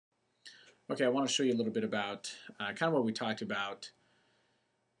Okay, I want to show you a little bit about kind of what we talked about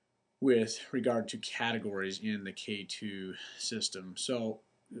with regard to categories in the K2 system. So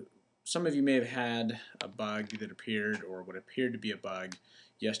some of you may have had a bug that appeared or what appeared to be a bug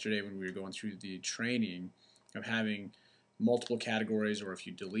yesterday when we were going through the training of having multiple categories, or if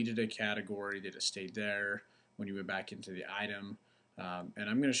you deleted a category that it stayed there when you went back into the item. And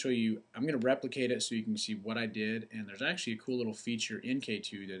I'm going to show you, I'm going to replicate it so you can see what I did, and there's actually a cool little feature in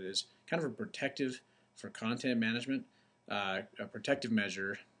K2 that is kind of a protective for content management, a protective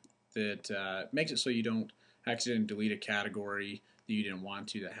measure that makes it so you don't accidentally delete a category that you didn't want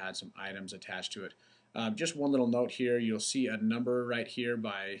to that had some items attached to it. Just one little note here, you'll see a number right here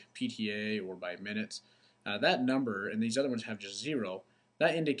by PTA or by minutes. That number, and these other ones have just 0,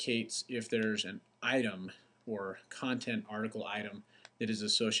 that indicates if there's an item or content article item that is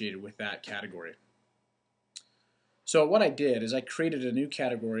associated with that category. So what I did is I created a new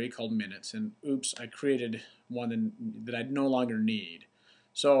category called minutes, and oops, I created one that I no longer need.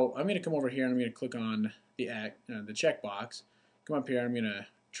 So I'm going to come over here and I'm going to click on the checkbox, come up here, I'm going to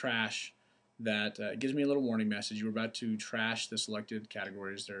trash that. It gives me a little warning message. You're about to trash the selected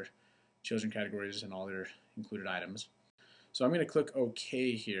categories, their chosen categories and all their included items. So I'm going to click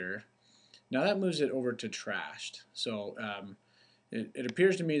OK here. Now that moves it over to trashed. So it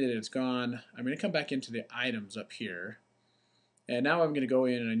appears to me that it's gone. I'm going to come back into the items up here. And now I'm going to go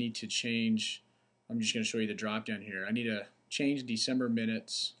in and I need to change. I'm just going to show you the drop down here. I need to change December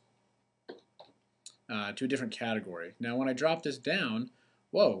minutes to a different category. Now when I drop this down,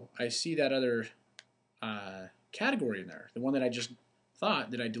 whoa, I see that other category in there, the one that I just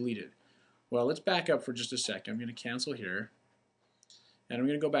thought that I deleted. Well, let's back up for just a second. I'm going to cancel here, and I'm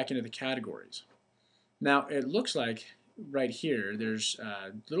going to go back into the categories. Now it looks like right here there's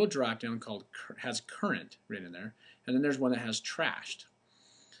a little drop down called has current written in there, and then there's one that has trashed.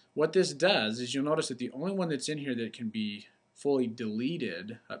 What this does is you'll notice that the only one that's in here that can be fully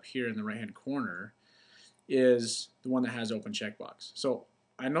deleted up here in the right hand corner is the one that has open checkbox. So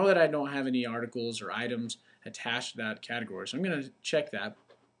I know that I don't have any articles or items attached to that category, so I'm going to check that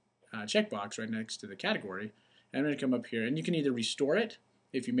checkbox right next to the category, and I'm going to come up here, and you can either restore it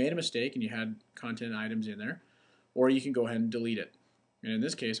if you made a mistake and you had content items in there, or you can go ahead and delete it. And in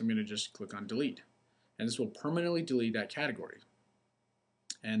this case, I'm going to just click on delete, and this will permanently delete that category.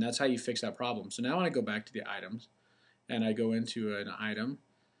 And that's how you fix that problem. So now when I go back to the items and I go into an item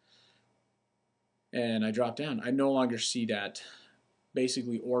and I drop down, I no longer see that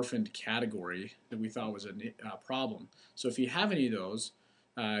basically orphaned category that we thought was a problem. So if you have any of those,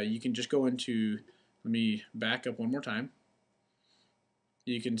 you can just go into, let me back up one more time.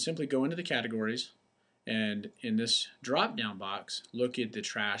 You can simply go into the categories, and in this drop down box, look at the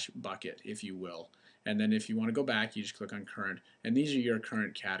trash bucket, if you will. And then if you want to go back, you just click on current, and these are your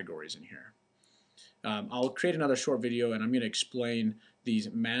current categories in here. I'll create another short video, and I'm going to explain these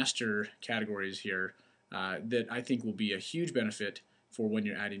master categories here that I think will be a huge benefit for when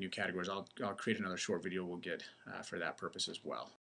you're adding new categories. I'll create another short video we'll get for that purpose as well.